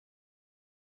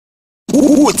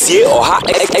Utie oha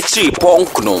extra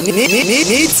punk no.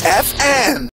 Needs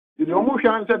FM. The almost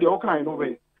answer the kind of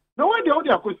way. No way the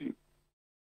other question.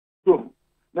 So,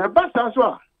 now best as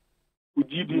well.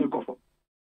 GD go for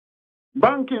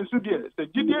banking so there. The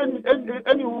GD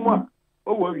any woman.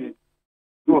 Oh, worry.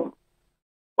 So,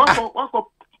 what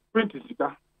print is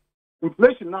that?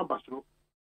 Inflation numbers.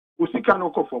 We see can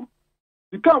go from.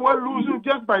 You can't well lose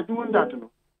just by doing that.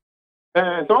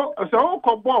 So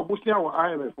call boosting our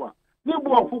IMF one. They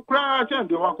bought for crash and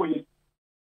they walk away.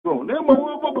 So, they were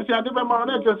both the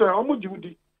man, just almost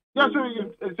Judy. Yes,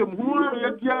 it's a more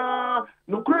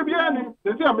no Caribbean.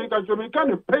 They say America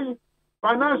Jamaican pay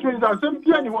finance means that same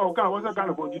thing anyone was a kind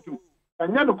of body too.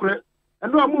 And yet,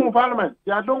 and no move parliament.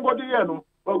 They don't go to Yano,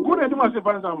 but good and must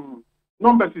find some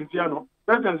numbers in Siano.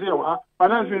 President Zero,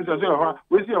 finance means a zero,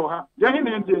 we see her. Yahin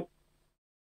India.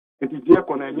 It is dear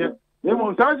Conania. They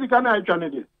won't say can I try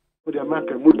it for the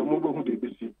American move who did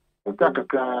this.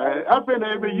 I've been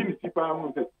every unity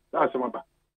pound. That's some about.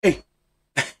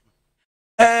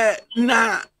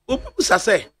 Na opusa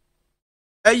say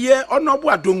eye onobu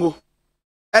adongo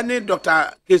any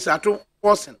Dr. Kesato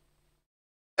person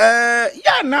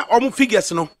ya na omu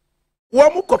figures no wo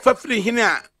mu kofafiri hine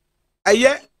a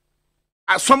eye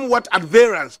somewhat at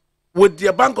variance with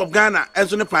the Bank of Ghana and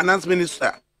the finance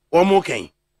minister or more can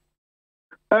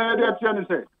they tell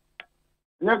say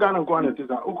nya Ghana ko an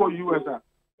tisa uko US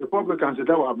Republicans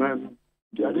that were man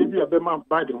they are be a bema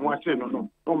by the one say no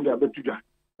they are betuja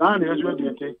and yes we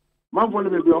dey man for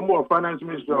be more finance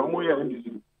minister or more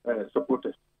NDC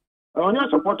supporters on your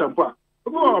supporter pa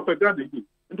go up that dey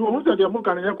into who say dey mo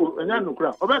kan yako enya no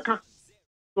kra obeka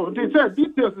so they say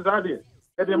details is are there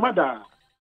and the mother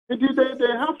they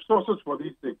have sources for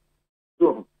these things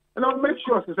so and I'll make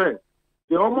sure to say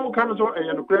the almost can so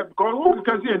no kra because who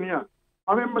can see any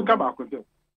I mean come back with them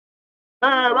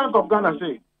Bank of Ghana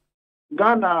say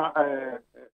Ghana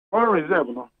foreign reserve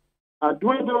no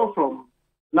dwindled from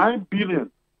 9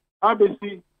 billion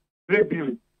ABC 3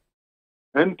 billion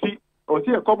and or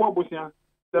see a couple of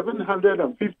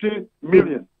 750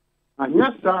 million and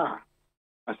yes sir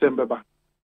assemble back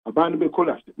a band be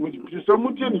collapsed which is so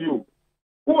much in you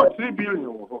who are 3 billion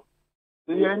over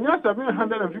the yes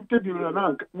 750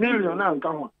 million and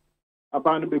come a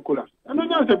band be collapsed and then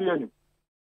yes be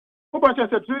who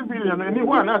purchased 3 billion and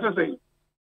one as I say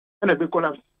and a big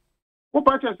collapse. Who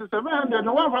purchased 700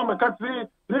 and one from a country,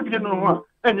 living on one,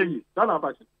 and ye, done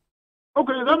about it.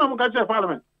 Okay, then I'm going to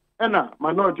parliament, and now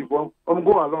minority form,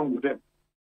 go along with them.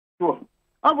 So,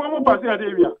 I'm going to pass the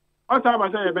area. All time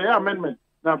I say a amendment.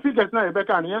 Now, figures now, a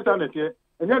becker and yes, and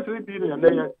yes, 3 billion, and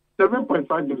then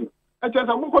 7.5 million. I just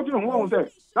I'm going to go there.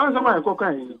 That's my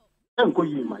cocaine, and go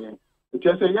ye, my end. It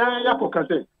just say, yeah,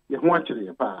 cocaine, you want to be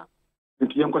a pa.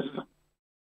 It's young question.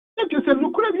 It is a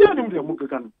look at the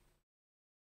Mukan.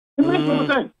 It makes no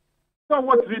sense. So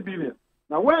what 3 billion?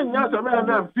 Now when you have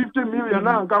 750 million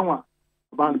now come on,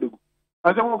 Bandu.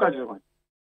 I don't want to catch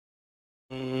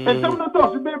and some of the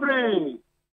talks, baby.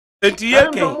 And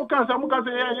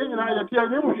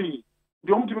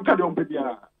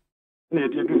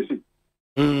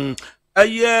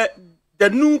the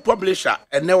new publisher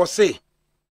and they will say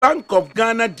Bank of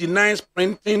Ghana denies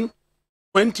printing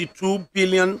 22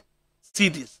 billion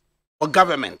cedis for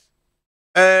government.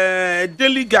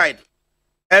 Daily Guide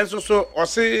and so or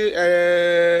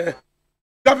say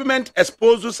government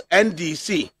exposes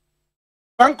NDC.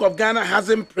 Bank of Ghana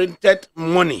hasn't printed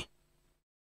money.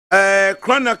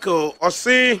 Chronicle or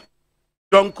say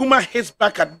Don Kuma hits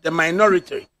back at the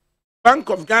minority. Bank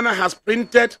of Ghana has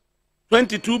printed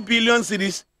 22 billion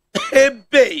cedis.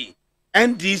 Hey,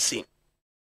 NDC.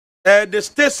 The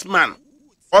Statesman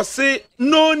or say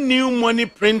no new money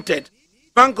printed.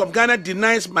 Bank of Ghana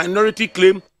denies minority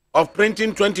claim of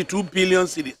printing 22 billion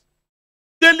cedis.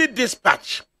 Daily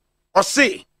Dispatch or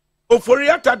say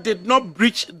Oforiatta did not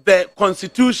breach the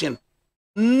constitution,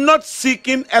 not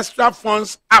seeking extra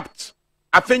funds apt.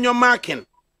 Afenyo marking,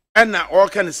 and now all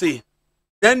can say.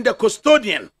 Then the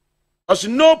custodian was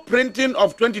no printing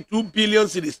of 22 billion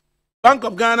cedis. Bank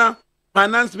of Ghana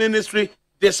Finance Ministry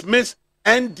dismissed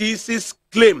NDC's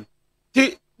claim.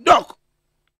 Doc,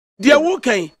 dear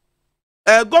working.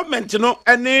 Government,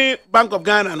 any Bank of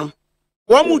Ghana, no,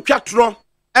 one chatro,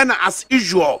 and as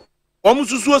usual, one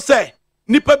say,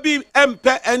 Nipper be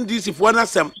MP NDC for one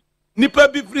sem, Nipper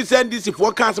be free NDC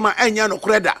for customer and yano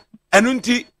creda, and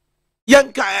unti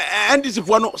yanka NDC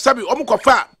for no sabi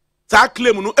omukofa, sa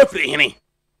claim no every.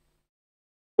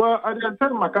 Well, at the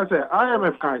time, Macasa,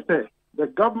 IMF can say the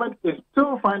government is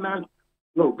still financing,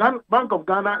 no, Bank of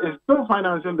Ghana is still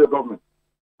financing the government.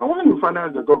 And when you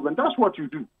finance the government, that's what you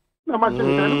do. No,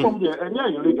 I'm from there, and yeah,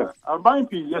 illegal. I'm buying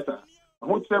P, yes, sir.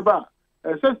 Who say ba?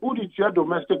 Says who did your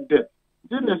domestic debt?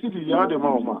 Didn't the city yard the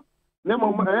mama? Name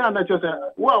of I just say,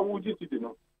 what would you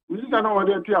know? We just know what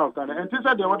they're out and this is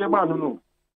the other man no.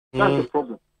 That's the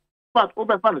problem. But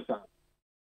over Palestine,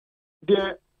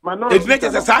 the minority. It's like a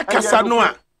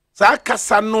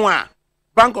Sakasanoa.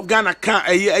 Bank of Ghana can't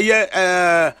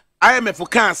IMF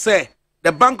can't say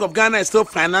the Bank of Ghana is still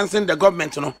financing the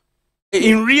government, you know.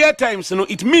 In real times, you know,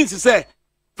 it means to say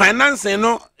financing, you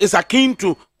know, is akin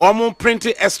to almost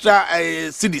printing extra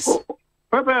cities.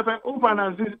 Finance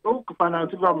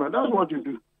government, that's what you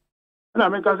do. And I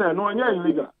make us say, no, you're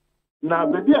illegal. Now,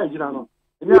 baby, I know,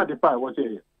 and you're the pie, what's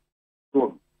here.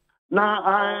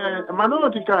 Now,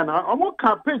 minority kind of almost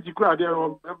can't pay the crowd there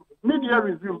on media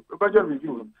review, budget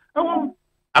review.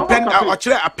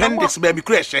 Appendix, baby,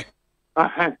 crash.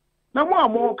 Now,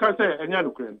 more can say, and you're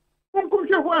looking. One could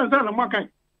hear one son of my kind.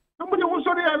 Nobody was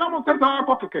sorry, and I'm going to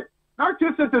pocket. Now,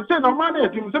 just as a son of money,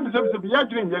 you some be a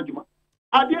dream, Yajima.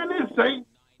 I didn't say,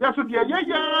 there should be a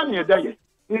near day.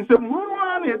 In some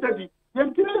one near daddy.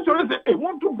 Yan say, I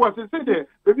want to was a city,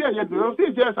 baby, I don't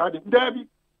see just I did, Debbie.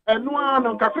 And one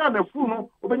on cafe and a funo,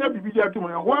 open up the to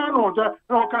my one or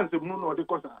no cancer, moon or the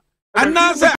cosa.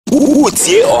 Another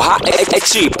Woodsie or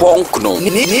Hachi Punk no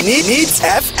Needs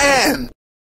FM.